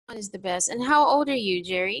is the best. And how old are you,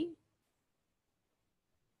 Jerry?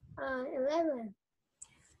 11.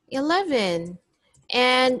 11.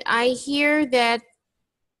 And I hear that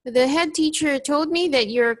the head teacher told me that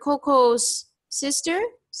you're Coco's sister.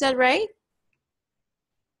 Is that right?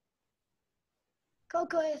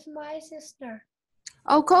 Coco is my sister.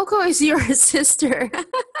 Oh, Coco is your sister.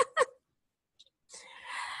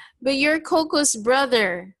 But you're Coco's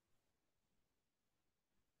brother.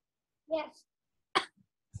 Yes.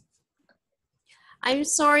 I'm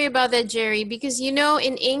sorry about that, Jerry, because you know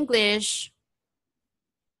in English,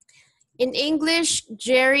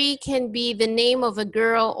 Jerry can be the name of a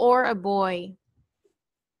girl or a boy.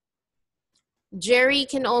 Jerry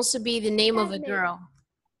can also be the name of a girl.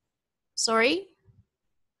 Sorry?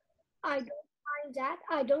 I don't mind that.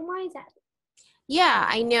 I don't mind that. Yeah,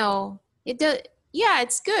 I know. It does. Yeah,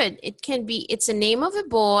 it's good. It's a name of a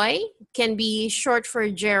boy. It can be short for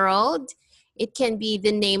Gerald. It can be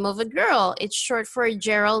the name of a girl. It's short for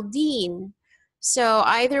Geraldine. So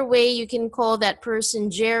either way, you can call that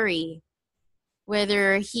person Jerry,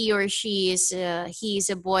 whether he or she is he's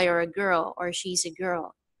a boy or a girl, or she's a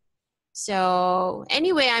girl. So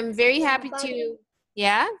anyway, I'm very happy to.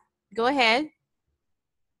 Yeah, go ahead.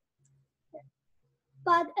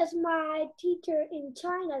 But as my teacher in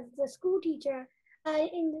China, the school teacher,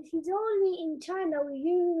 he told me in China we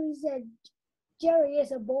usually said Jerry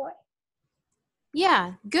is a boy.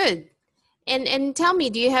 Yeah, good. And tell me,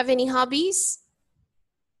 do you have any hobbies?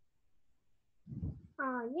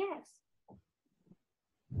 Yes.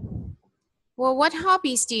 Well, what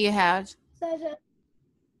hobbies do you have? Such as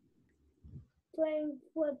playing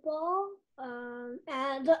football,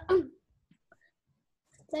 and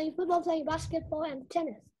playing football, playing basketball, and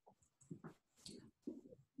tennis.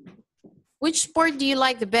 Which sport do you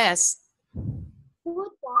like the best?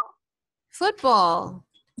 Football. Football.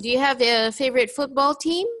 Do you have a favorite football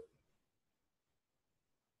team?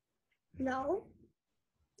 No.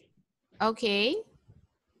 Okay.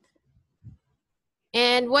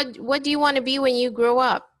 And what do you want to be when you grow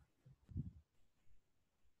up?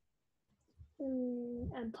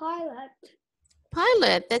 A pilot.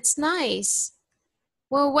 Pilot, that's nice.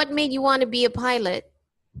 Well, what made you want to be a pilot?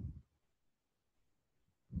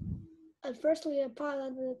 Firstly, a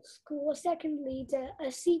pilot at school. Secondly, a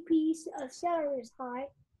CP's salary is high.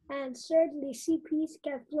 And thirdly, CPs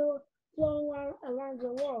can flow around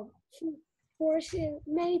the world. Fourth,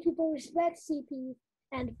 many people respect CPs.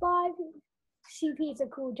 And 5, CP is a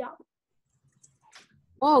cool job.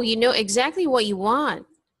 Oh, you know exactly what you want.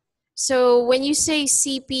 So when you say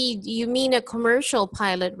CP, you mean a commercial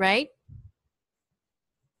pilot, right?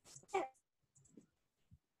 Yes.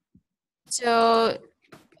 So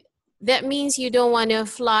that means you don't want to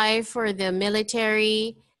fly for the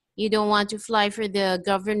military. You don't want to fly for the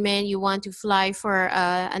government. You want to fly for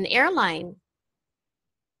an airline.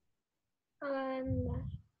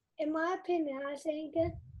 In my opinion, I think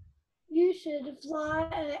you should fly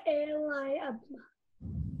an airline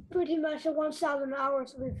pretty much 1,000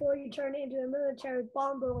 hours before you turn into a military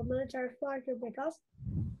bomber or military fighter, because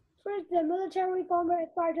first the military bomber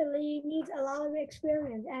fighter needs a lot of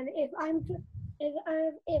experience, and if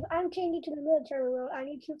I'm changing to the military world, I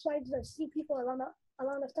need to fly to see people a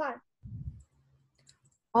lot of time.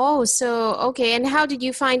 Oh, so okay. And how did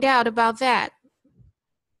you find out about that?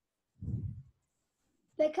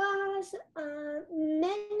 Because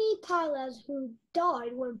many pilots who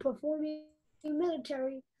died when performing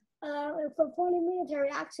military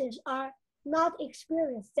actions are not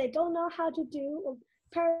experienced. They don't know how to do a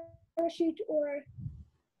parachute or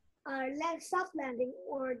soft landing,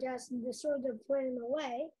 or just destroy the plane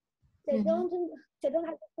away. They don't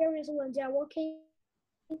have experience when they are working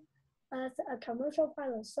as a commercial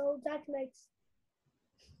pilot. So that makes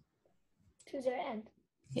to their end.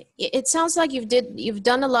 It sounds like you've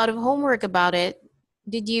done a lot of homework about it.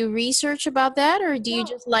 Did you research about that, or do you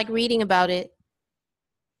just like reading about it?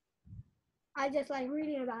 I just like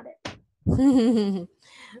reading about it.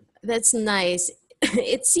 That's nice.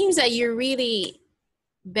 It seems that you're really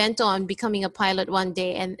bent on becoming a pilot one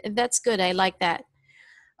day, and that's good. I like that.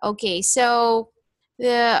 Okay, so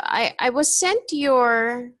I was sent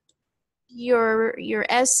your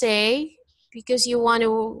essay because you want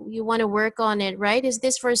to work on it, right? Is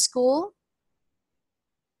this for school?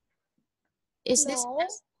 Is No.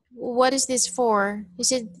 this what is this for?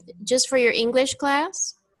 Is it just for your English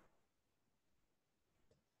class?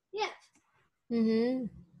 Yes. Mm-hmm.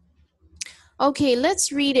 Okay,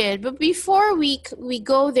 let's read it. But before we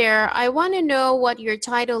go there, I want to know what your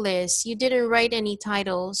title is. You didn't write any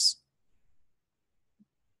titles.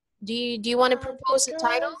 Do you want to propose a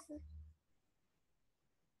title?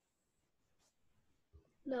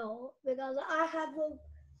 No, because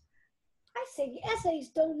I think essays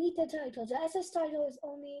don't need the title. The essay title is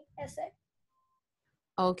only essay.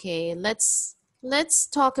 Okay, let's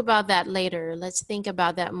talk about that later. Let's think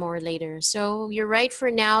about that more later. So you're right for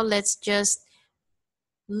now. Let's just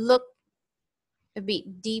look a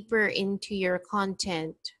bit deeper into your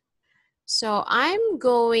content. So I'm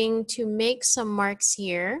going to make some marks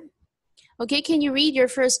here. Okay, can you read your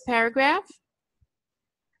first paragraph?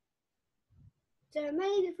 There are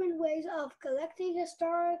many different ways of collecting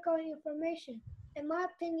historical information. In my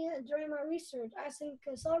opinion, and during my research, I think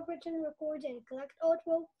consult written records and collect old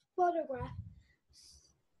photographs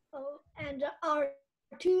and are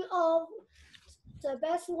two of the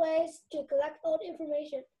best ways to collect old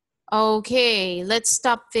information. Okay, let's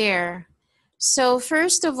stop there. So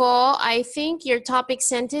first of all, I think your topic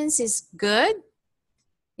sentence is good.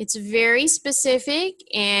 It's very specific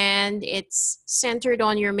and it's centered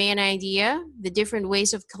on your main idea, the different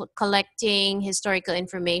ways of collecting historical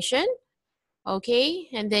information. Okay,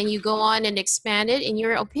 and then you go on and expand it in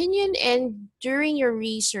your opinion and during your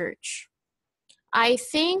research. I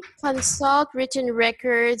think consult written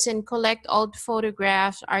records and collect old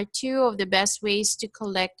photographs are two of the best ways to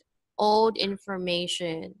collect old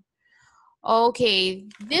information. Okay,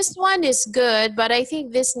 this one is good, but I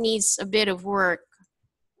think this needs a bit of work.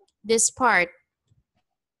 This part.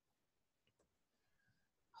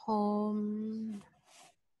 Home.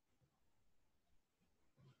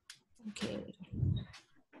 Okay.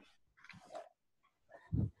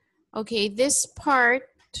 Okay, this part.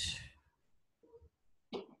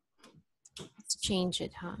 Let's change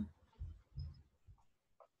it, huh?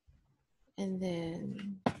 And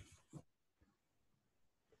then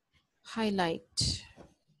highlight.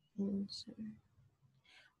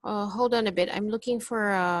 Hold on a bit. I'm looking for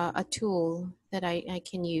a tool that I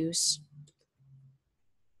can use.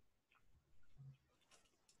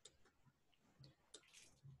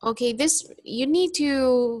 Okay, this you need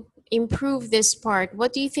to improve this part.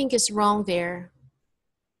 What do you think is wrong there?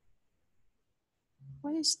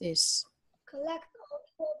 What is this? Collect old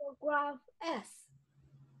photograph S.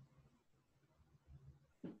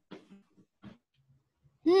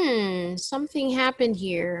 Something happened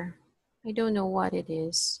here. I don't know what it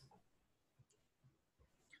is.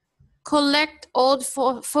 Collect old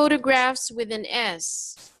photographs with an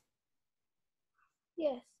S.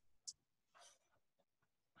 Yes.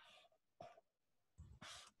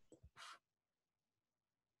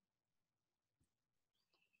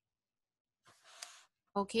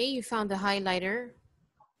 Okay, you found the highlighter.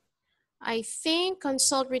 I think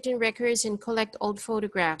consult written records and collect old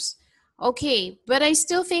photographs. Okay, but I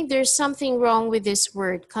still think there's something wrong with this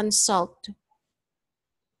word, consult.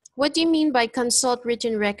 What do you mean by consult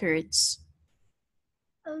written records?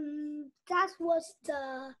 That was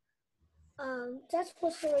the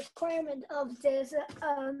requirement of this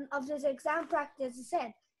exam practice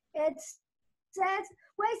said. It says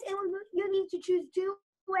ways in which you need to choose two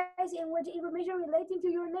ways in which information relating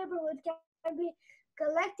to your neighborhood can be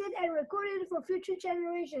collected and recorded for future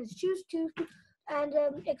generations. Choose two and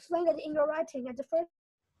explain that in your writing. And the first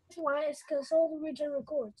one is consult written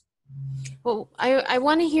records. Well, I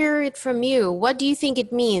want to hear it from you. What do you think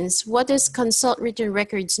it means? What does consult written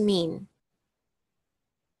records mean?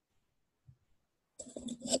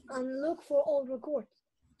 And look for old records.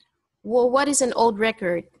 Well, what is an old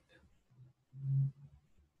record?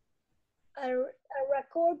 A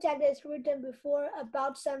record that is written before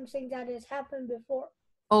about something that has happened before.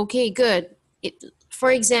 Okay, good.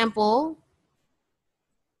 For example,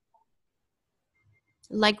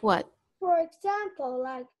 like what? For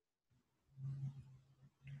example,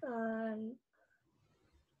 um,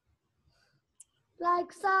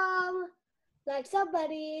 like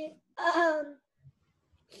somebody um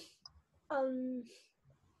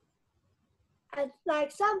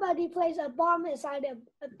like somebody placed a bomb inside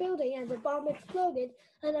a building and the bomb exploded,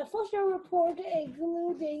 and a official report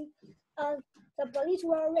including the police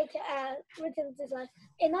were written this like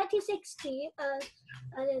in 1960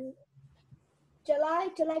 and in July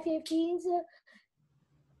 15th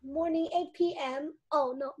morning 8 p.m.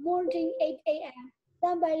 Oh no, morning 8 a.m.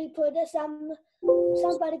 Somebody put inside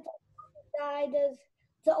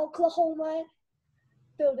the Oklahoma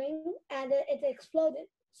building and it exploded.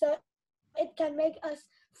 So it can make us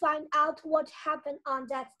find out what happened on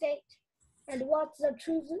that date and what the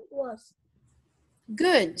truth was.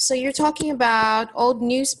 Good. So you're talking about old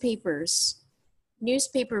newspaper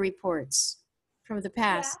reports from the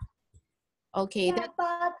past. Yeah, Okay, yeah,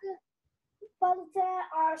 but there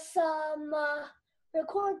are some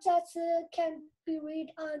records that can be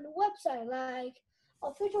read on the website, like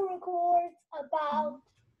official records about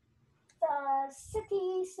the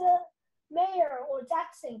city's mayor or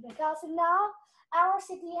that thing, because now our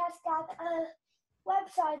city has got a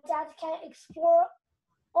website that can explore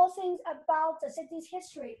all things about the city's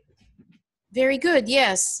history. Very good,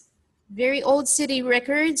 yes. Very old city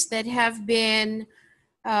records that have been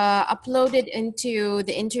uploaded into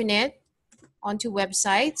the internet, onto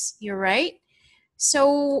websites. You're right.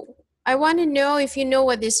 So I want to know if you know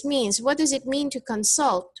what this means. What does it mean to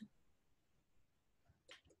consult?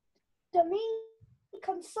 The mean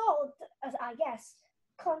consult, as I guess,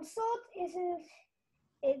 consult is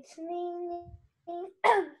its meaning.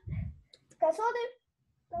 Consult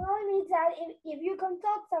means that if you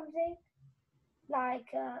consult something,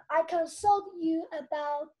 like I consult you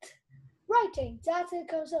about writing, that's a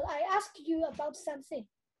consult. I ask you about something.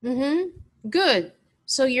 Good.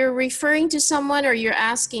 So you're referring to someone or you're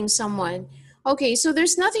asking someone. Okay, so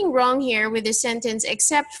there's nothing wrong here with the sentence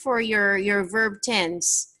except for your verb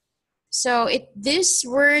tense. So this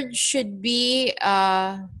word should be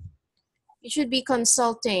it should be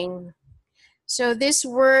consulting. So this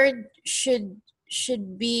word should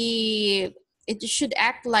be, it should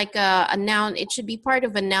act like a noun. It should be part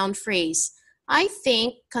of a noun phrase. I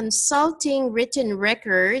think consulting written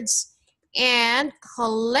records and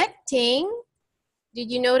collecting. Did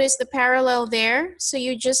you notice the parallel there? So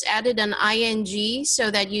you just added an ing so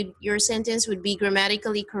that your sentence would be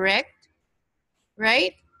grammatically correct,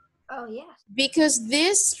 right? Oh, yes. Because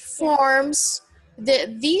this forms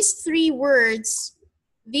these three words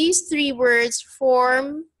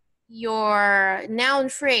form your noun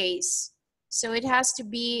phrase. So it has to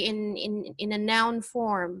be in a noun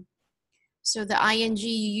form. So the ing, you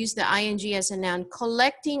use the ing as a noun.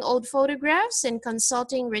 Collecting old photographs and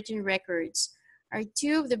consulting written records are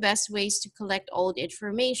two of the best ways to collect old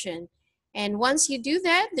information. And once you do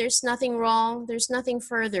that, there's nothing wrong, there's nothing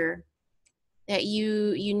further that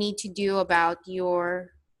you need to do about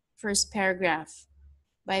your first paragraph.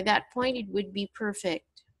 By that point, it would be perfect.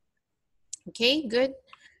 Okay, good.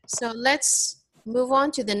 So let's move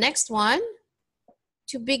on to the next one.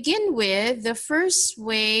 To begin with, the first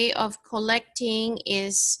way of collecting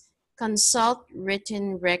is consult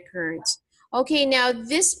written records. Okay, now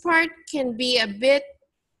this part can be a bit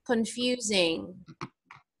confusing.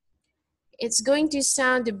 It's going to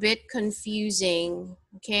sound a bit confusing,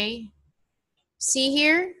 okay? See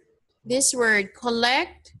here, this word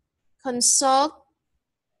collect, consult,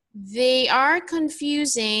 they are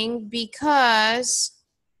confusing because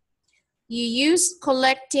you use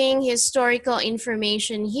collecting historical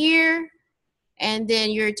information here, and then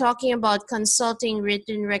you're talking about consulting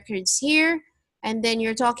written records here, and then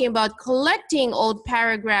you're talking about collecting old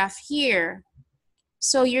paragraph here.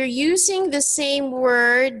 So you're using the same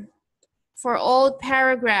word for old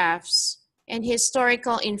paragraphs and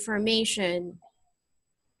historical information.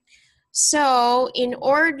 So in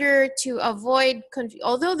order to avoid,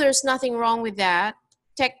 although there's nothing wrong with that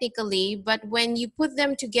technically, but when you put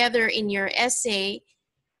them together in your essay,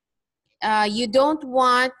 you don't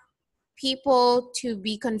want people to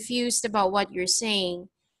be confused about what you're saying.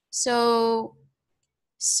 So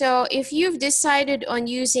if you've decided on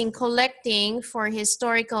using collecting for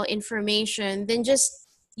historical information, then just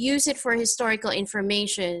use it for historical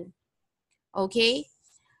information, okay?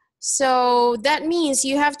 So that means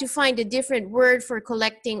you have to find a different word for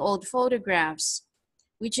collecting old photographs,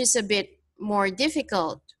 which is a bit more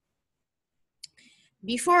difficult.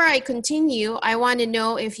 Before I continue, I want to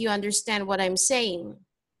know if you understand what I'm saying.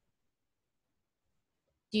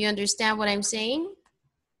 Do you understand what I'm saying?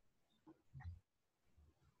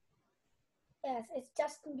 Yes, it's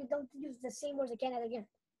just you don't use the same words again and again.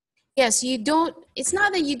 Yes, you don't, it's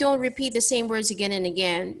not that you don't repeat the same words again and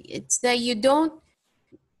again. It's that you don't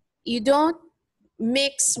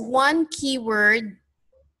mix one keyword,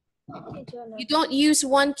 you don't use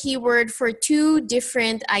one keyword for two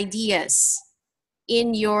different ideas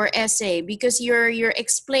in your essay, because you're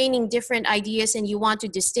explaining different ideas and you want to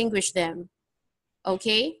distinguish them.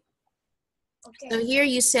 Okay? Okay. So here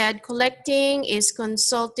you said collecting is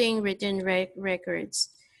consulting written records.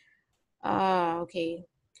 Okay.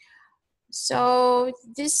 So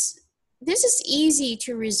this is easy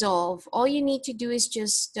to resolve. All you need to do is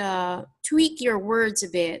just tweak your words a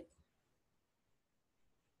bit.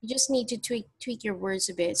 You just need to tweak your words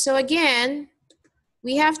a bit. So again,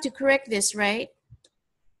 we have to correct this, right?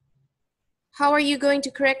 How are you going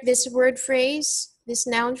to correct this word phrase, this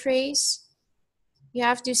noun phrase? You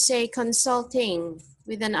have to say consulting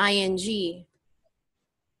with an ing.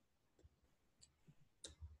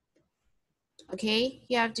 Okay,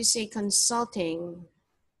 you have to say consulting.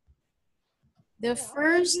 The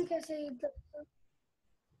first, you can say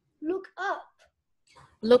look up.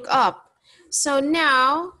 look up. So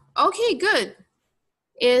now, okay, good.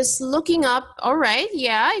 Is looking up, all right,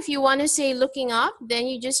 yeah. If you want to say looking up, then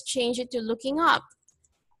you just change it to looking up.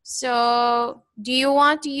 So do you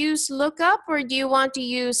want to use lookup or do you want to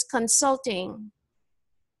use consulting?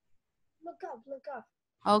 Look up, look up.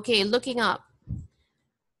 Okay, looking up.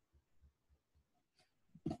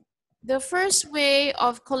 The first way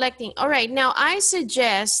of collecting. All right, now I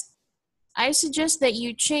suggest that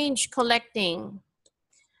you change collecting.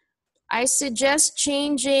 I suggest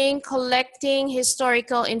changing collecting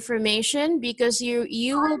historical information because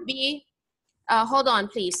you will be hold on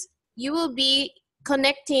please. You will be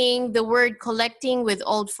connecting the word collecting with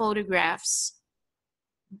old photographs.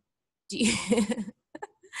 Do you,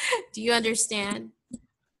 do you understand?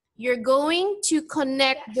 You're going to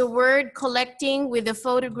connect Yes. the word collecting with the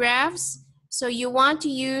photographs. So you want to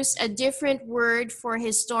use a different word for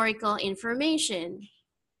historical information.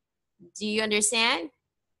 Do you understand?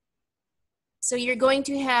 So you're going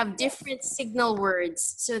to have different signal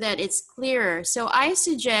words so that it's clearer. So I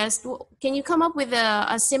suggest, can you come up with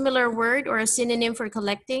a similar word or a synonym for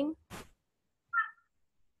collecting?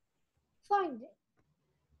 Find it.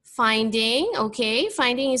 Finding, okay.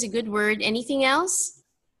 Finding is a good word. Anything else?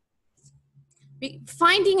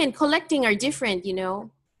 Finding and collecting are different, you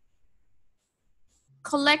know.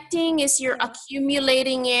 Collecting is you're Yeah.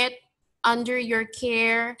 accumulating it under your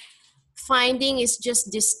care. Finding is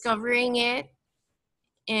just discovering it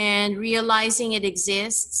and realizing it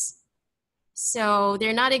exists. So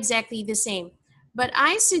they're not exactly the same. But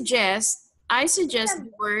I suggest the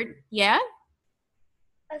Assemble. word, yeah,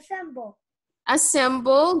 Assemble.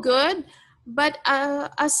 assemble, good. But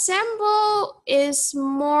assemble is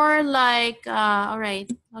more like, all right,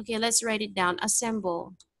 okay, let's write it down.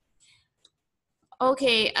 Assemble.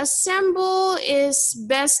 Okay, assemble is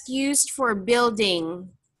best used for building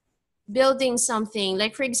something.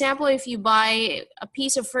 Like for example, if you buy a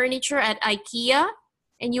piece of furniture at IKEA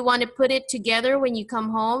and you want to put it together when you come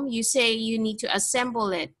home, you say you need to assemble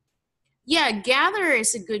it. Yeah, gather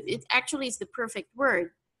is a good, it actually is the perfect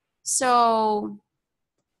word. So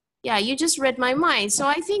yeah, you just read my mind. So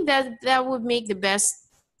I think that that would make the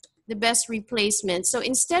best replacement. So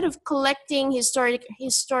instead of collecting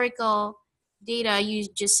historical data, you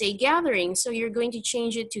just say gathering. So you're going to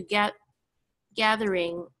change it to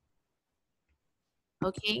gathering.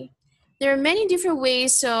 Okay. There are many different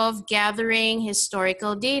ways of gathering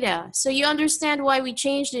historical data. So you understand why we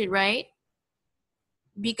changed it, right?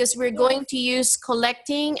 Because we're Yes. going to use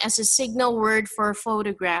collecting as a signal word for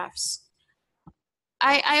photographs.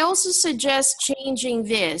 I also suggest changing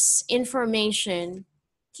this information.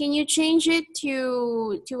 Can you change it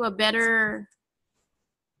to a better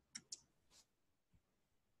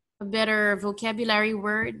vocabulary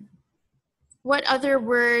word? What other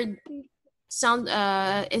word sound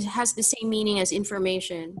it has the same meaning as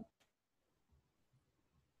information?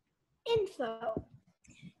 Info.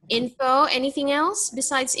 Info, anything else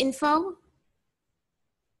besides info?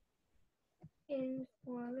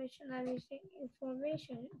 Information. Let me see.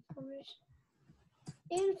 Information.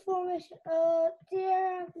 Information.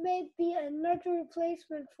 There may be another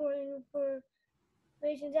replacement for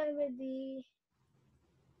information that would be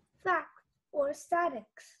fact or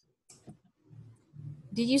statics.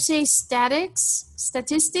 Did you say statics?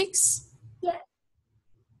 Statistics? Yes.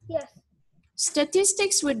 Yes.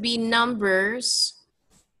 Statistics would be numbers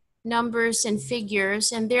and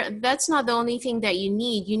figures, and that's not the only thing that you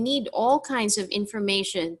need all kinds of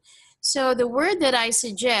information. So the word that I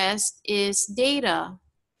suggest is data.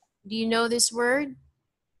 Do you know this word,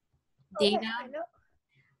 Oh yes, data? I know.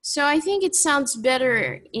 So I think it sounds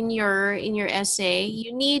better in your essay.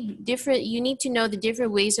 You need to know the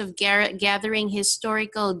different ways of gathering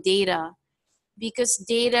historical data, because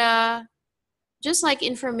data, just like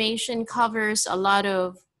information, covers a lot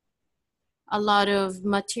of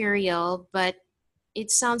material, but it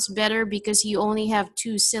sounds better because you only have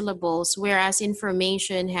two syllables, whereas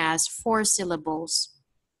information has four syllables.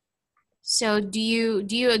 So do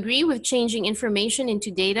you agree with changing information into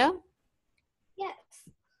data? Yes.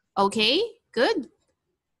 Okay, good.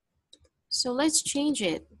 So let's change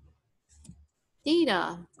it.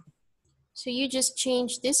 Data. So you just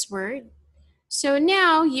change this word. So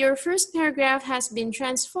now your first paragraph has been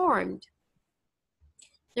transformed.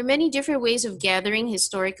 There are many different ways of gathering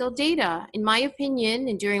historical data. In my opinion,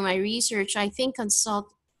 and during my research, I think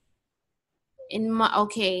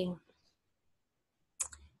okay.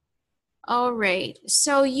 All right.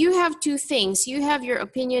 So you have two things. You have your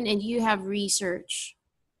opinion and you have research.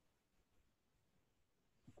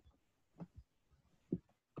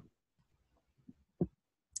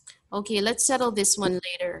 Okay, let's settle this one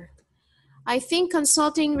later. I think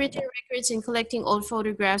consulting written records and collecting old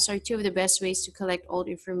photographs are two of the best ways to collect old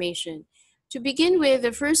information. To begin with,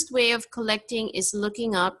 the first way of collecting is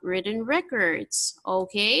looking up written records.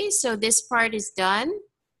 Okay, so this part is done.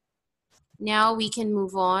 Now we can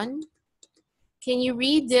move on. Can you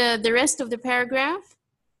read the rest of the paragraph,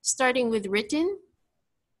 starting with written?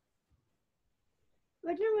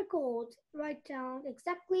 Written records write down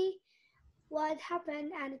exactly what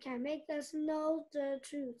happened and can make us know the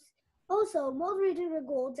truth. Also, most written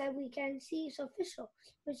records that we can see is official,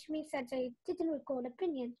 which means that they didn't record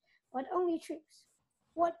opinions, but only truths.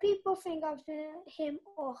 What people think of him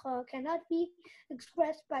or her cannot be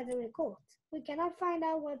expressed by the records. We cannot find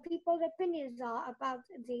out what people's opinions are about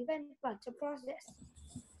the event, but the process.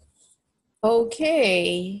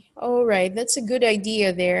 Okay, all right, that's a good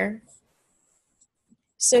idea there.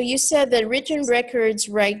 So you said that written records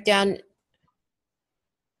write down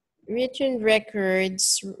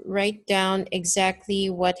exactly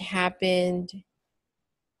what happened.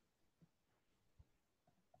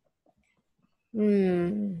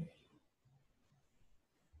 Hmm.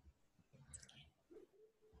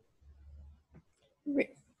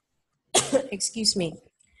 Excuse me.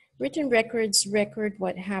 Written records record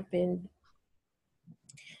what happened.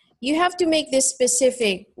 You have to make this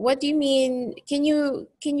specific. What do you mean? Can you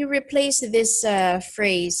replace this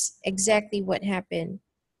phrase? Exactly what happened.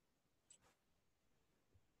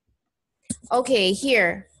 Okay,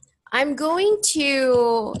 here. I'm going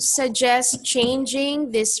to suggest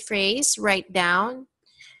changing this phrase right down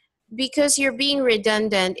because you're being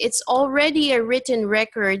redundant. It's already a written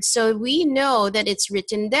record, so we know that it's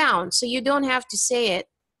written down. So you don't have to say it.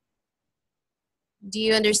 Do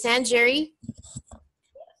you understand, Jerry?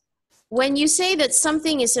 When you say that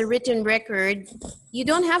something is a written record, you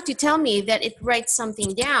don't have to tell me that it writes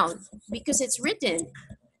something down because it's written.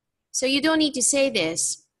 So you don't need to say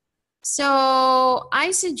this. So I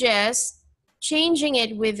suggest changing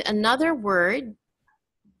it with another word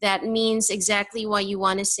that means exactly what you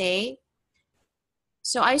want to say.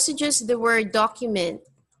 So I suggest the word document.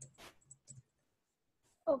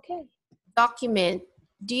 Okay. Document.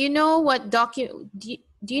 Do you know what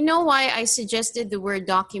do you know why I suggested the word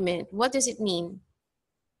document? What does it mean?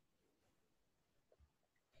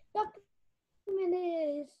 Document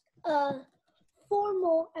is a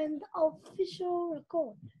formal and official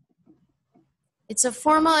record. It's a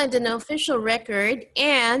formal and an official record,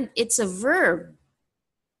 and it's a verb.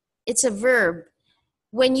 It's a verb.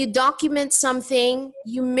 When you document something,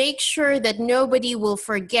 you make sure that nobody will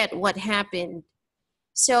forget what happened.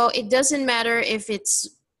 So it doesn't matter if it's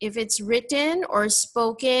written or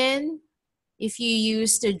spoken, if you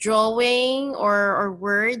use the drawing or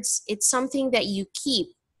words, it's something that you keep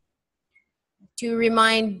to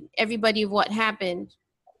remind everybody of what happened.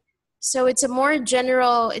 So it's a more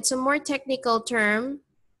general, it's a more technical term.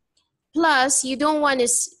 Plus, you don't want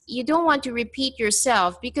to repeat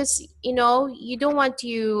yourself because you don't want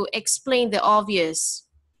to explain the obvious.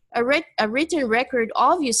 A written record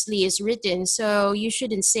obviously is written, so you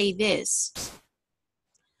shouldn't say this.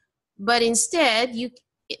 But instead,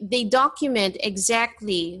 they document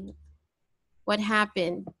exactly what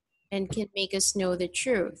happened and can make us know the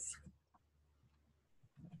truth.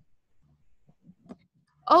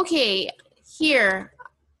 Okay, here,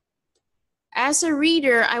 as a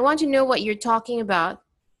reader, I want to know what you're talking about.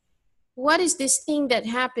 What is this thing that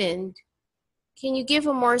happened? Can you give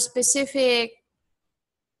a more specific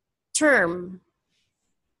term?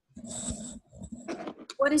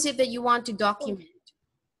 What is it that you want to document?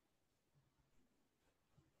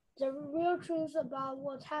 The real truth about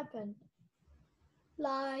what happened.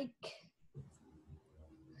 Like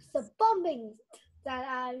the bombing that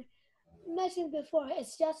I mentioned before,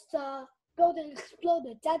 it's just a building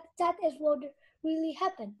exploded. That is what really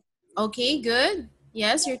happened. Okay, good.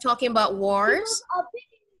 Yes, you're talking about wars.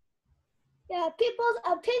 People's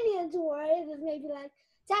opinions were maybe like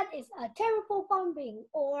that is a terrible bombing,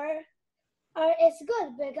 or it's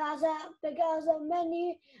good because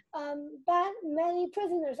many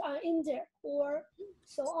prisoners are in there, or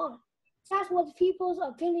so on. That's what people's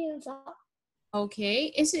opinions are. Okay,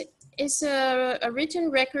 is a written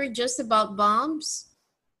record just about bombs?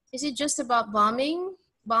 Is it just about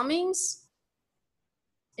bombings?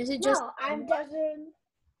 Is it just No,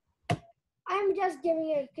 I'm just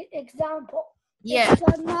giving an example. yeah?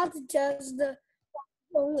 It's not just the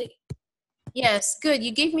only. Yes, good.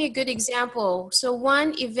 You gave me a good example. So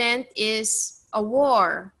one event is a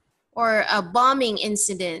war or a bombing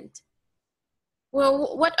incident.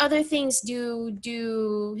 Well, what other things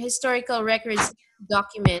do historical records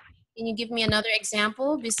document? Can you give me another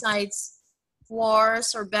example besides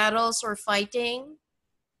wars or battles or fighting?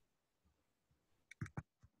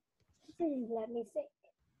 Let me think.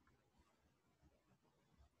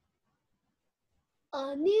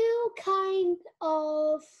 A new kind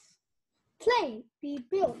of plane be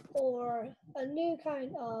built, or a new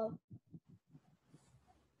kind of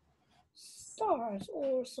stars,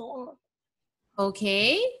 or so on.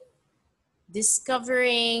 Okay.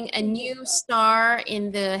 Discovering a new star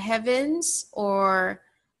in the heavens, or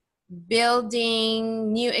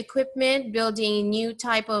building new equipment, building new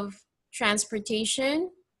type of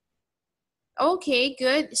transportation. Okay,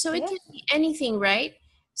 good. So it Yes. can be anything, right?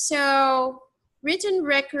 So written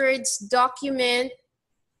records document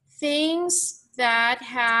things that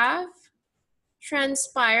have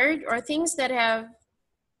transpired or things that have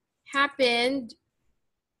happened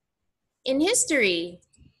in history.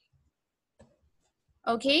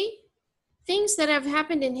 Okay? Things that have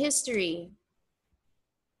happened in history,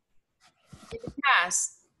 in the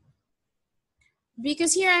past.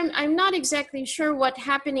 Because here I'm not exactly sure what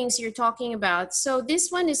happenings you're talking about. So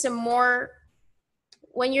this one is a more,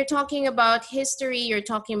 when you're talking about history, you're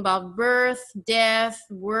talking about birth, death,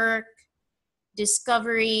 work,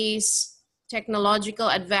 discoveries, technological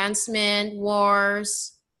advancement,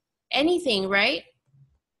 wars, anything, right?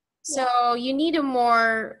 Yeah. So you need a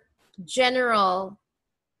more general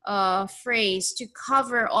phrase to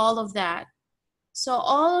cover all of that. So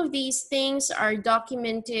all of these things are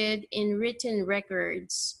documented in written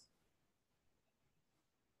records.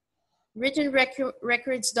 Written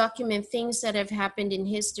records document things that have happened in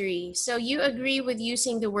history. So you agree with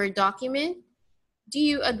using the word document? Do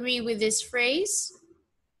you agree with this phrase?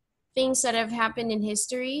 Things that have happened in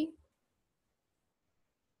history?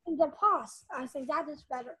 In the past, I think that is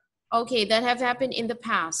better. Okay, that have happened in the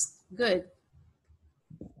past. Good.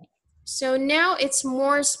 So now it's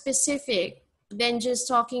more specific than just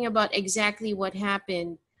talking about exactly what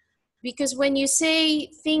happened. Because when you say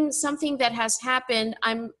something that has happened,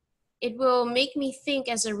 it will make me think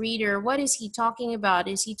as a reader, what is he talking about?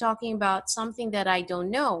 Is he talking about something that I don't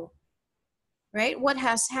know? Right? What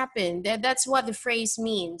has happened? That's what the phrase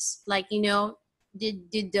means. Like,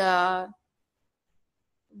 did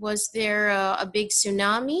was there a big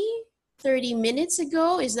tsunami 30 minutes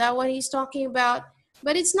ago? Is that what he's talking about?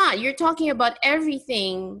 But it's not. You're talking about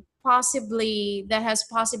everything possibly that has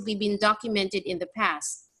possibly been documented in the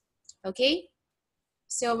past. Okay?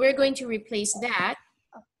 So we're going to replace that.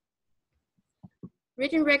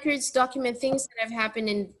 Written records document things that have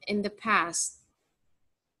happened in the past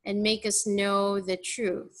and make us know the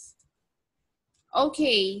truth.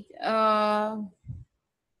 Okay.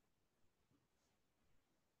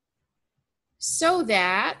 So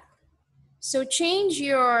change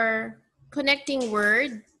your connecting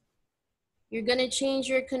word. You're going to change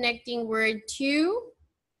your connecting word to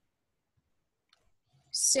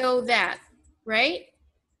so that, right?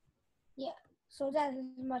 Yeah. So that is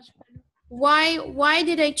much better. Why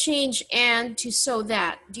did I change and to so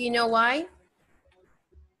that? Do you know why?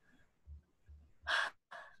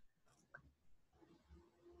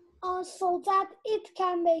 So that it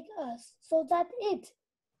can make us. So that it.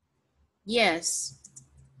 Yes.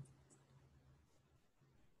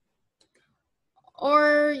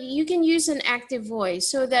 Or you can use an active voice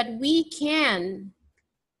so that we can.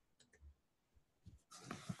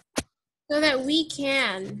 So that we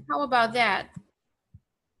can. How about that?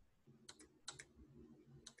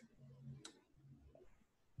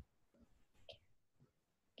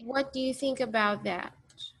 What do you think about that?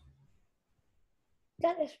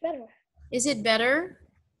 That is better. Is it better?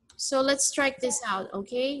 So let's strike this out,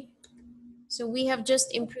 okay? So we have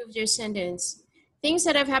just improved your sentence. Things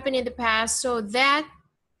that have happened in the past so that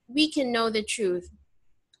we can know the truth.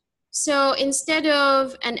 So instead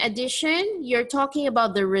of an addition, you're talking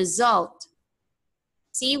about the result.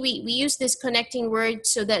 See, we use this connecting word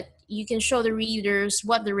so that you can show the readers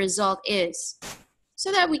what the result is,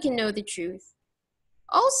 so that we can know the truth.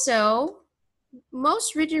 Also,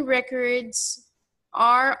 most written records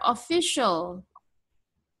are official,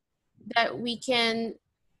 that we can.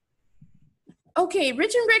 Okay,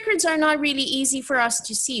 written records are not really easy for us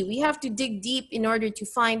to see. We have to dig deep in order to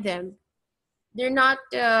find them. They're not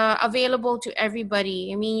available to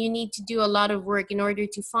everybody. I mean, you need to do a lot of work in order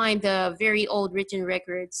to find the very old written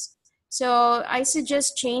records. So I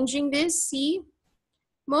suggest changing this. See,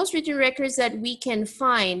 most written records that we can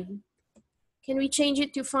find. Can we change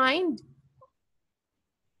it to find?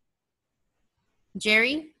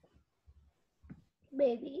 Jerry,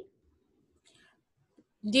 Maybe.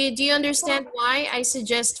 do you understand why I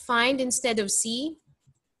suggest find instead of see?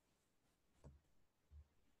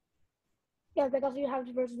 Yeah, because you have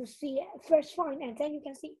to first see, first find, and then you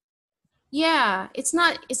can see. Yeah, it's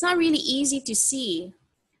not really easy to see.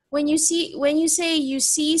 when you say you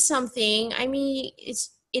see something, I mean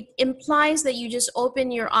it implies that you just open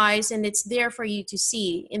your eyes and it's there for you to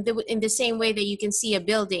see in the same way that you can see a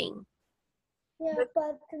building. Yeah,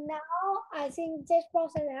 but now I think this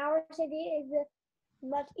process in our city is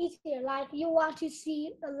much easier. Like you want to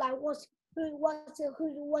see like who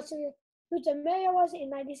the mayor was in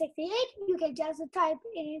 1968, you can just type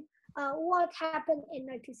in what happened in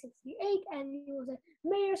 1968, and you will say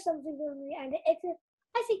mayor something, and it's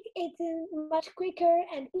I think it's much quicker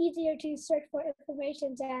and easier to search for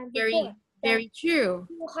information than before. Very, That very true.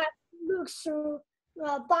 you have to look through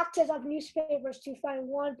boxes of newspapers to find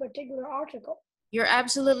one particular article. You're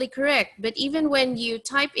absolutely correct. But even when you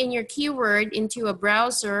type in your keyword into a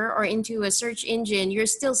browser or into a search engine, you're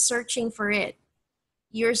still searching for it.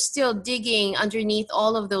 You're still digging underneath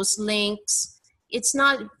all of those links. It's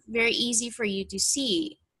not very easy for you to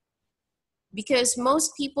see because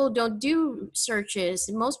most people don't do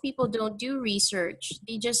searches. Most people don't do research.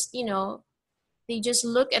 They just, they just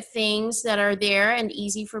look at things that are there and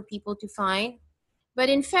easy for people to find. But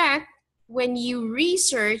in fact, when you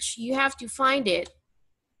research, you have to find it.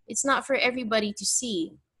 It's not for everybody to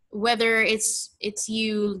see, whether it's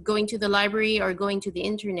you going to the library or going to the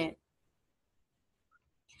internet.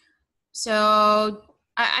 So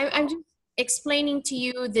I'm just explaining to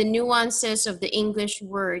you the nuances of the English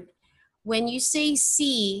word. When you say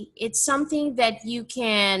see, it's something that you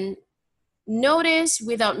can notice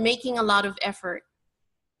without making a lot of effort.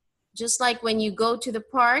 Just like when you go to the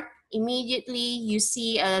park, immediately you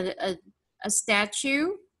see a statue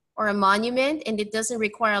or a monument, and it doesn't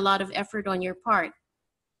require a lot of effort on your part.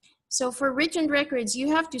 So for written records,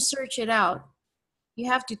 you have to search it out.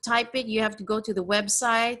 You have to type it, you have to go to the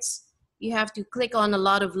websites, you have to click on a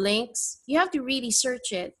lot of links. You have to really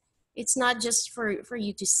search it. It's not just for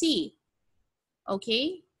you to see,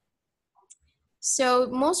 okay? So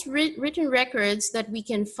most written records that we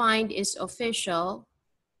can find is official,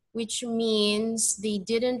 which means they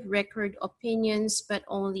didn't record opinions, but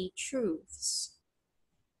only truths.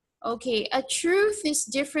 Okay, a truth is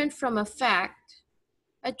different from a fact.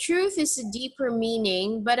 A truth is a deeper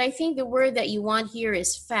meaning, but I think the word that you want here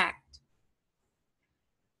is fact.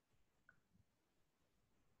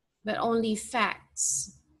 But only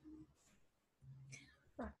facts.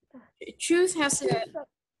 Truth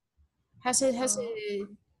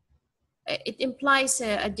it implies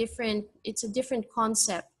a different, it's a different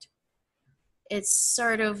concept. It's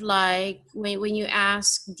sort of like when you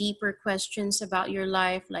ask deeper questions about your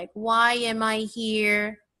life, like why am I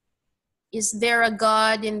here? Is there a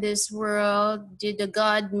God in this world? Did the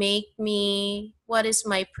God make me? What is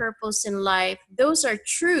my purpose in life? Those are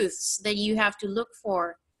truths that you have to look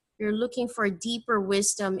for. You're looking for deeper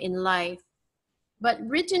wisdom in life. But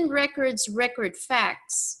written records record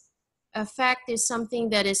facts. A fact is something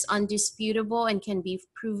that is undisputable and can be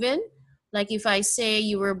proven. Like if I say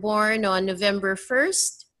you were born on November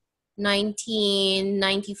 1st,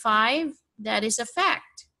 1995, that is a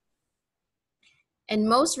fact. And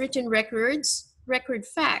most written records record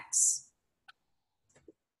facts.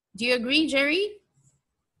 Do you agree, Jerry?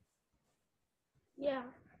 Yeah.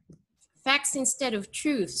 Facts instead of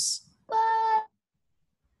truths.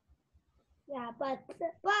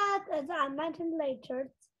 But as I mentioned later,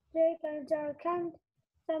 there can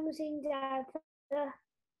something that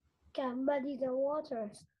can muddy the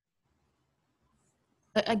waters.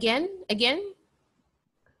 Again?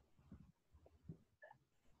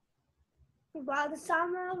 While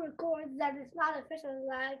some records that is not official,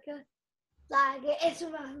 like it's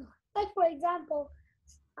like for example,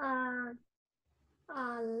 uh,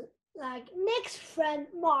 uh, like Nick's friend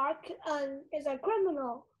Mark is a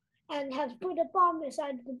criminal and has put a bomb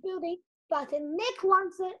inside the building. But Nick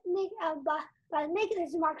wants it. But Nick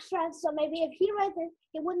is Mark's friend, so maybe if he read it,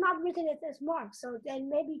 he would not written it as Mark. So then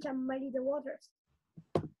maybe it can muddy the waters.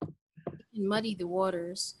 Muddy the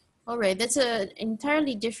waters. All right, that's an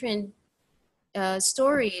entirely different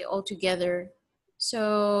story altogether.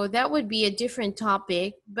 So that would be a different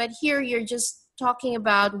topic. But here you're just talking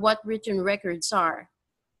about what written records are.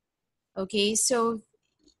 Okay, so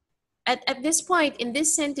at this point in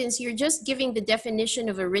this sentence, you're just giving the definition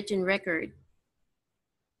of a written record.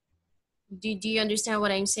 Do you understand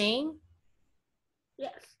what I'm saying?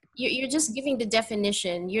 Yes. You're just giving the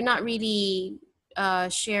definition. You're not really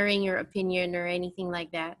sharing your opinion or anything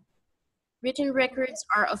like that. Written records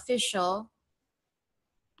are official.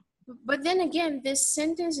 But then again, this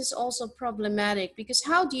sentence is also problematic because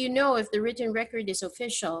how do you know if the written record is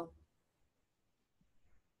official?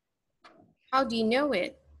 How do you know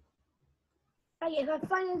it? Like if I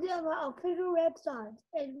find it on an official website,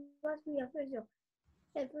 it must be official.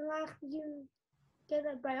 If not, you get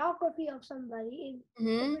a biography of somebody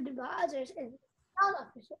Mhm. written by others is not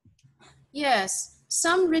official. Yes,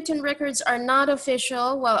 some written records are not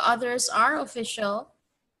official while others are official.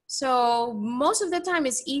 So most of the time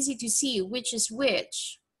it's easy to see which is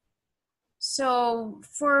which. So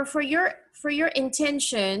for your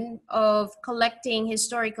intention of collecting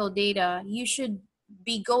historical data, you should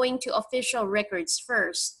be going to official records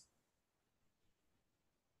first.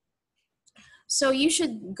 So you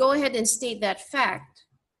should go ahead and state that fact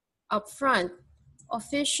up front.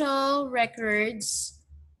 Official records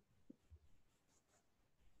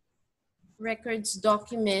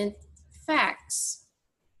document facts.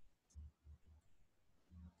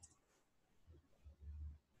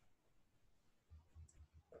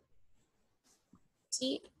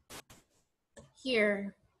 See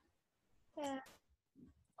here.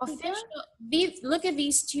 Official, look at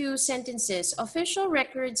these two sentences. Official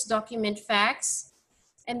records document facts,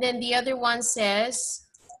 and then the other one says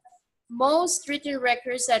most written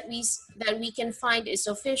records that we can find is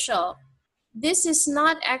official. This is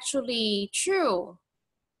not actually true.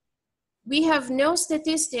 We have no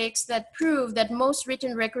statistics that prove that most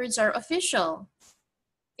written records are official.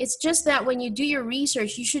 It's just that when you do your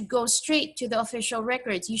research, you should go straight to the official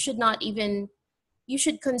records. You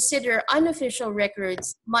should consider unofficial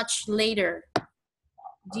records much later.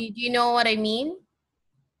 Do you know what I mean,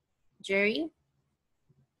 Jerry?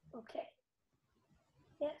 Okay.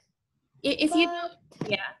 Yes. If you don't,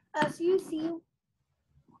 yeah. As you see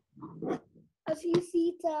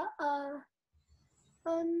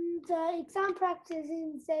the exam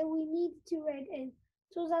practices say we need to read in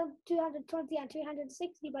 220 and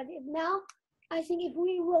 360, but if now I think if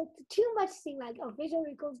we wrote too much thing like official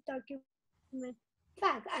records document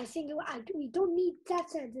fact, I think we don't need that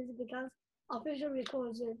sentence because official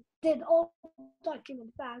records did all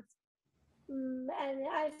document facts. And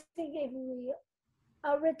I think if we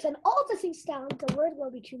written all the things down, the word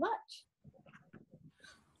will be too much.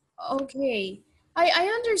 Okay. I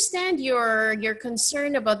understand your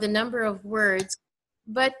concern about the number of words,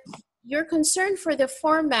 but your concern for the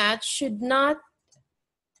format should not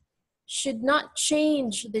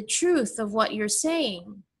change the truth of what you're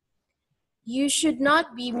saying. You should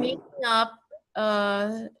not be making up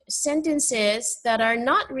sentences that are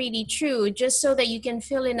not really true just so that you can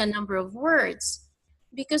fill in a number of words,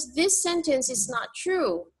 because this sentence is not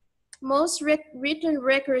true. Most written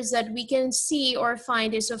records that we can see or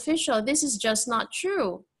find is official. This is just not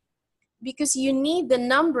true, because you need the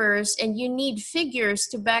numbers and you need figures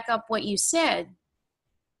to back up what you said.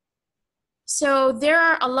 So there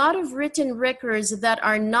are a lot of written records that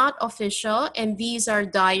are not official, and these are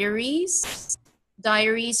diaries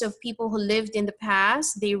of people who lived in the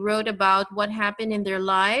past. They wrote about what happened in their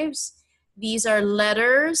lives. These are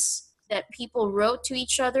letters that people wrote to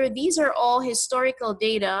each other. These are all historical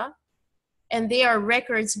data, and they are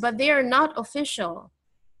records, but they are not official.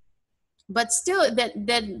 But still, that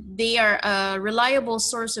they are a reliable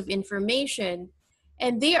source of information.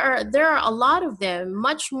 And there are a lot of them,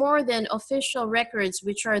 much more than official records,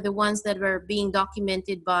 which are the ones that are being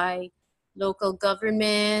documented by local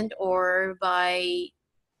government or by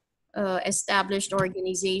established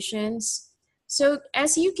organizations. So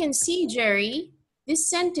as you can see, Jerry, this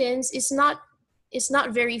sentence is not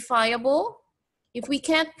verifiable. If we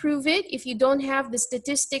can't prove it, if you don't have the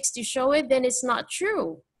statistics to show it, then it's not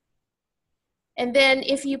true. And then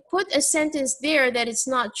if you put a sentence there that it's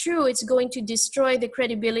not true, it's going to destroy the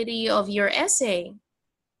credibility of your essay.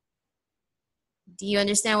 Do you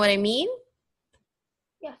understand what I mean?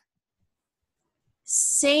 Yeah.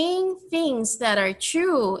 Saying things that are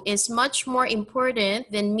true is much more important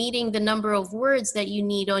than meeting the number of words that you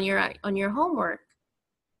need on your homework.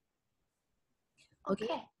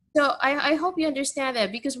 Okay. So I hope you understand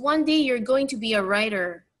that, because one day you're going to be a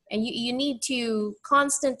writer, and you need to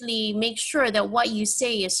constantly make sure that what you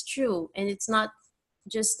say is true, and it's not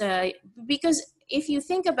just because if you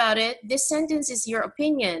think about it, this sentence is your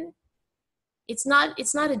opinion. It's not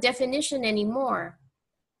a definition anymore.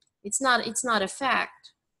 It's not a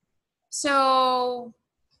fact. So,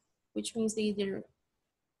 which means they either,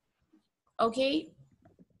 okay.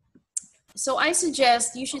 So I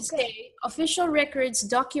suggest you should say official records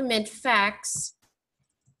document facts,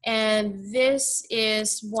 and this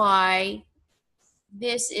is why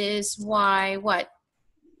what?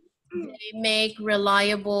 They make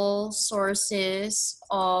reliable sources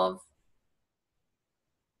of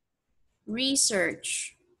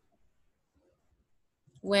research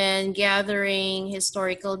when gathering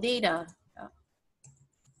historical data.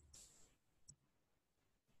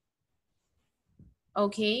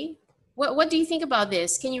 Okay. What do you think about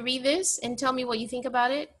this? Can you read this and tell me what you think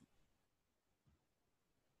about it?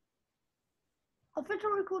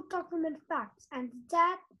 Official record document facts, and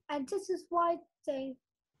this is why they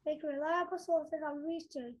make reliable sources of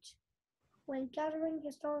research when gathering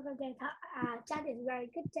historical data. That is very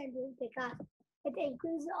good sentence because it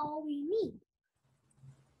includes all we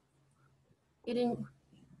need.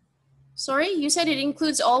 Sorry, you said it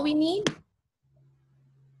includes all we need?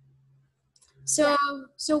 So, Yeah.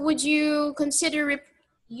 so would you consider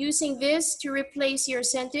using this to replace your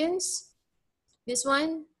sentence? This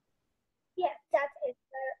one? Yes, that is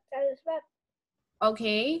right.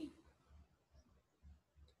 Okay.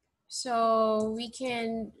 So we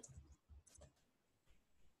can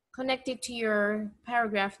connect it to your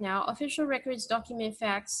paragraph now. Official records document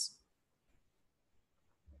facts.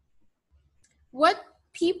 What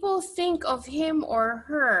people think of him or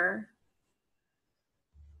her.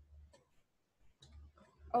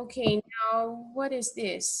 Okay, now what is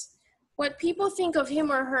this? What people think of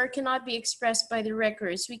him or her cannot be expressed by the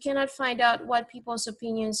records. We cannot find out what people's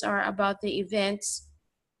opinions are about the events,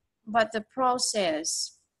 but the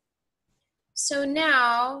process. So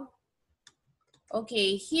now,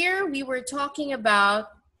 okay, here we were talking about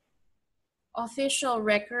official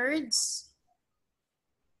records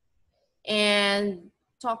and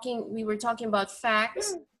we were talking about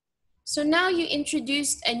facts. So now you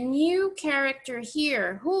introduced a new character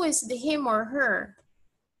here. Who is the him or her?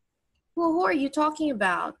 Who are you talking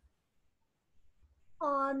about?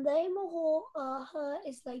 On the email, her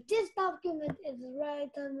is like this document is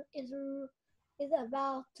written is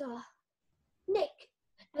about Nick,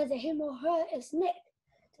 and the him or her is Nick,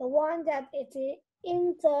 the one that is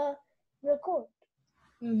in the record.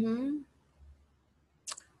 Mm-hmm.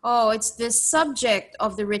 Oh, it's the subject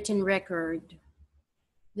of the written record.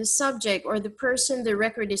 The subject or the person the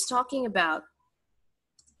record is talking about.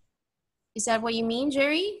 Is that what you mean,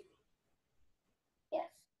 Jerry? Yes.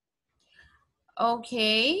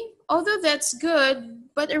 Okay. Although that's good,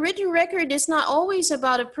 but a written record is not always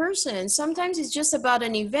about a person. Sometimes it's just about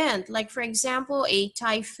an event. Like, for example, a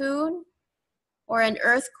typhoon or an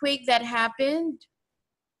earthquake that happened.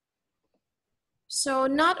 So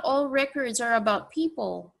not all records are about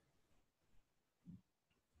people.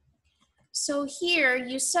 So here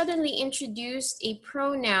you suddenly introduced a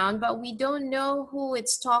pronoun, but we don't know who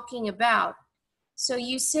it's talking about. So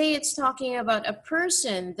you say it's talking about a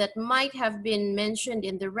person that might have been mentioned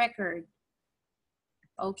in the record.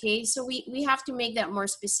 Okay, so we have to make that more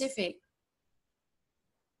specific.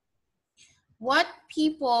 What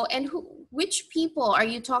people and which people are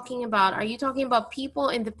you talking about? Are you talking about people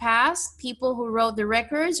in the past, people who wrote the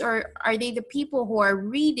records, or are they the people who are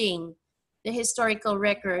reading the historical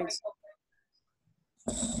records?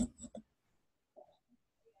 The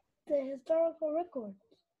historical record.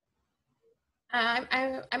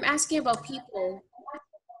 I'm asking about people.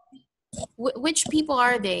 Which people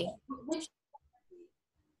are they?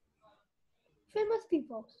 Famous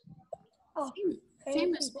people. Oh,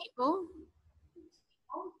 Famous people?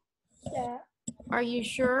 Yeah. Are you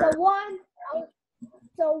sure? The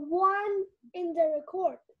one in the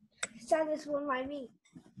record. That is what I mean.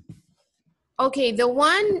 Okay,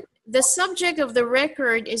 the subject of the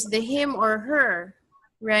record is the him or her,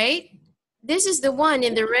 right? This is the one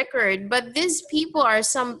in the record, but these people are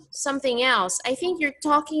something else. I think you're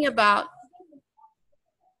talking about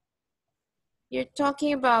the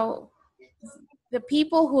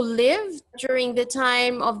people who lived during the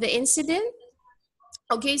time of the incident.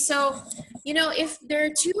 Okay, so if there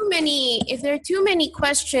are too many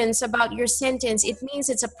questions about your sentence, it means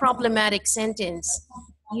it's a problematic sentence.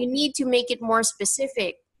 You need to make it more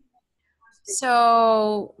specific.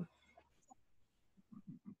 So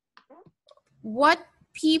what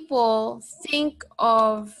people think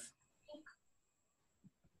of,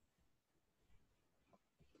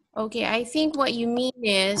 okay, I think what you mean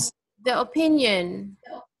is the opinion.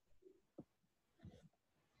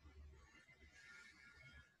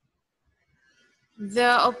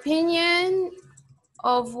 The opinion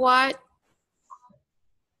of what?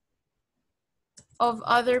 Of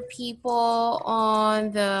other people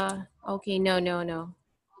on the, okay, no.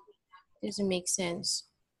 Doesn't make sense.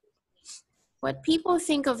 What people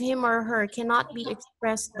think of him or her cannot be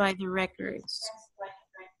expressed by the records.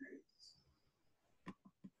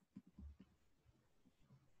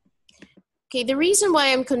 Okay, the reason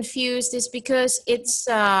why I'm confused is because it's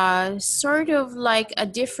sort of like a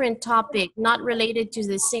different topic, not related to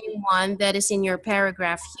the same one that is in your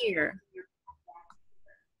paragraph here.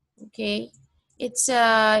 Okay, it's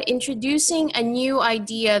introducing a new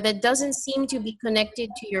idea that doesn't seem to be connected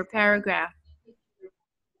to your paragraph.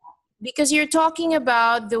 Because you're talking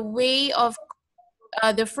about the way of,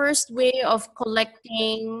 the first way of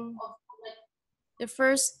collecting,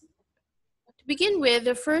 begin with,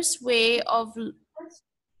 the first way of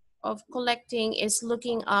collecting is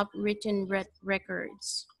looking up written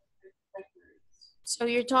records. So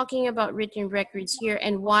you're talking about written records here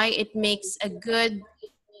and why it makes a good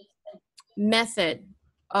method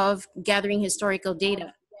of gathering historical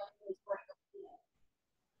data.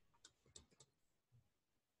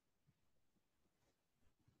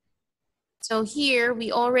 So here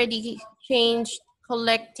we already changed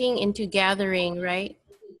collecting into gathering, right?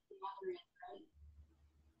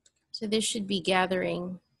 So this should be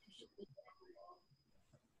gathering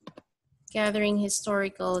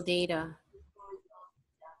historical data.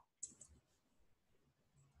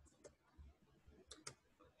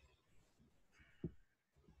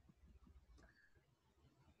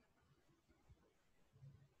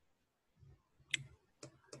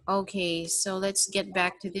 Okay, so let's get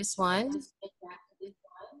back to this one.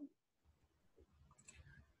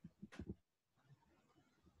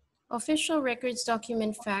 Official records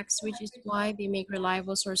document facts, which is why they make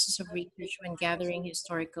reliable sources of research when gathering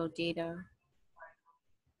historical data.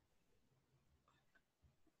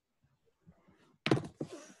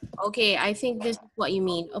 Okay, I think this is what you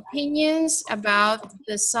mean. Opinions about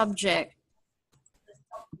the subject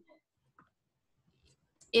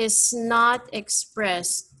is not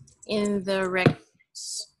expressed in the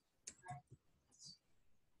records.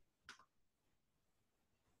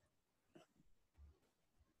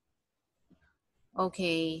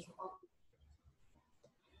 Okay.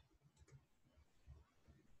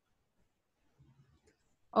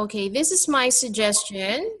 Okay, this is my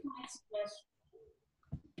suggestion.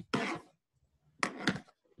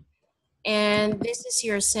 And this is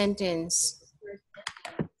your sentence.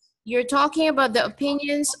 You're talking about the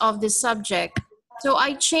opinions of the subject. So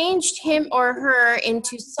I changed him or her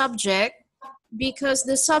into subject because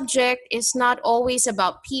the subject is not always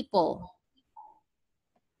about people.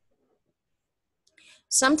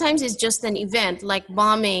 Sometimes it's just an event like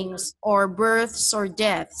bombings or births or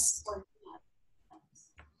deaths.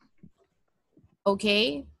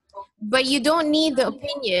 Okay? But you don't need the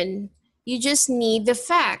opinion, you just need the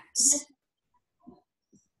facts.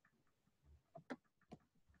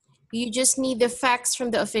 You just need the facts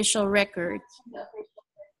from the official record.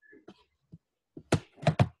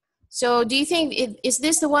 So do you think, is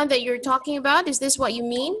this the one that you're talking about? Is this what you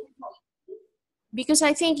mean? Because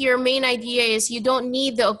I think your main idea is you don't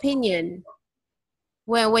need the opinion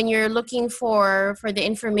when you're looking for the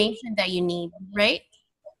information that you need, right?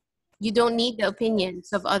 You don't need the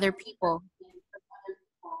opinions of other people.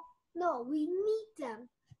 No, we need them,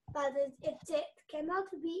 but it cannot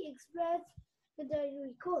be expressed with the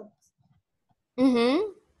records.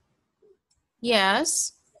 Mm-hmm.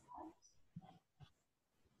 Yes.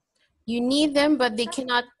 You need them, but they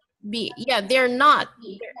cannot be, yeah, they're not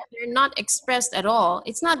expressed at all.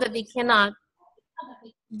 It's not that they cannot,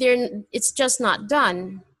 it's just not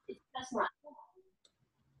done.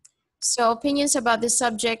 So opinions about the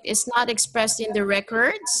subject is not expressed in the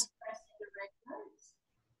records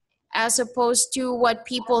as opposed to what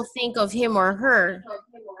people think of him or her.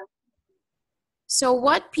 So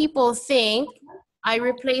what people think, I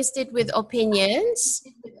replaced it with opinions.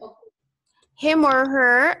 Him or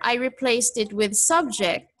her, I replaced it with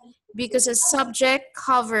subject because a subject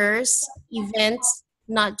covers events,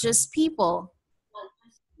 not just people.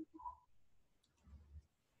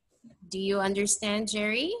 Do you understand,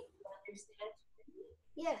 Jerry?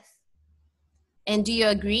 Yes. And do you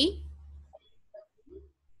agree?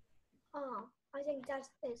 I think that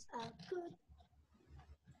is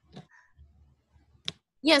good.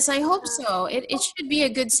 Yes, I hope so. It should be a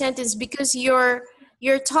good sentence because your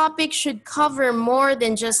topic should cover more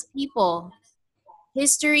than just people.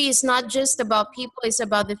 History is not just about people, it's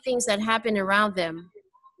about the things that happen around them.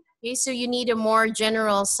 Okay, so you need a more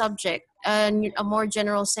general subject, a more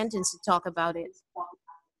general sentence to talk about it.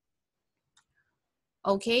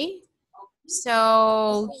 Okay,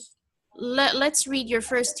 so let's read your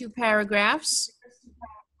first two paragraphs.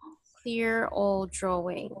 Clear all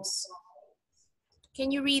drawings. Can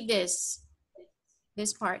you read this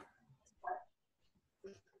part?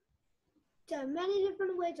 There are many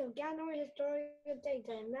different ways of gathering historical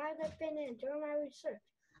data in my opinion and during my research.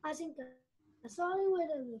 I think that starting with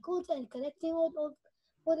the records and collecting old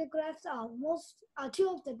photographs are two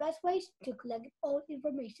of the best ways to collect old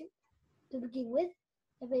information. To begin with,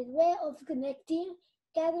 the best way of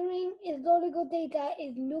gathering historical data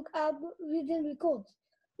is look up written records.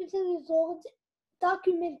 Written records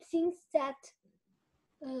document things that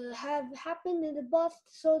have happened in the past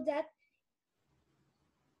so that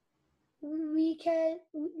we can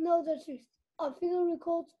know the truth. Official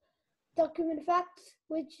records document facts,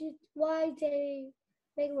 which is why they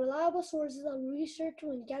make reliable sources of research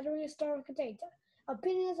when gathering historical data.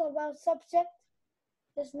 Opinions about subject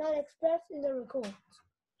is not expressed in the record.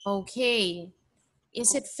 Okay.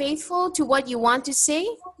 Is it faithful to what you want to say,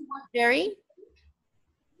 Jerry?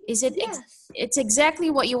 Is it Yes. it's exactly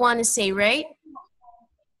what you want to say, right?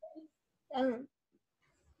 Um,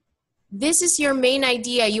 This is your main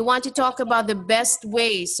idea. You want to talk about the best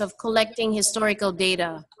ways of collecting historical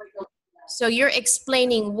data. So you're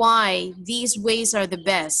explaining why these ways are the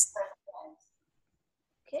best,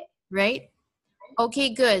 okay. right? Okay,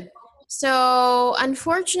 good. So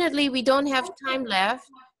unfortunately, we don't have time left.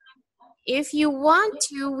 If you want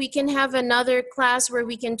to, we can have another class where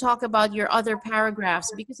we can talk about your other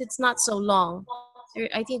paragraphs because it's not so long.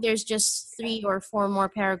 I think there's just 3 or 4 more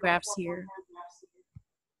paragraphs here.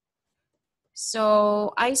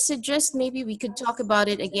 So I suggest maybe we could talk about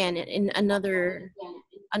it again in another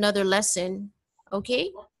lesson.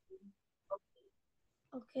 Okay?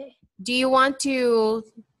 Okay. Do you want to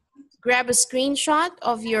grab a screenshot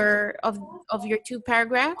of your 2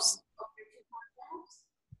 paragraphs?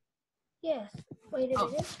 Yes. Wait a Oh,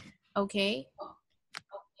 minute. okay.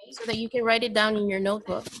 So that you can write it down in your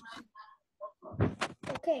notebook.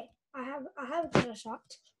 Okay. I have got a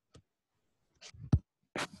shot.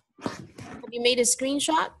 Have you made a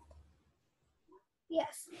screenshot?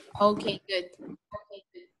 Yes. Okay, good.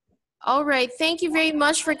 All right. Thank you very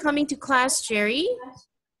much for coming to class, Jerry.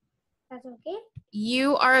 That's okay.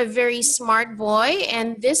 You are a very smart boy,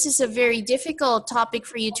 and this is a very difficult topic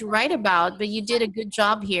for you to write about, but you did a good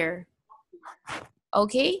job here.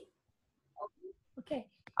 Okay? Okay.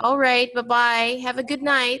 All right. Bye-bye. Have a good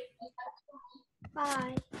night.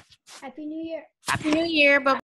 Bye. Happy New Year. Happy New Year. Bye-bye.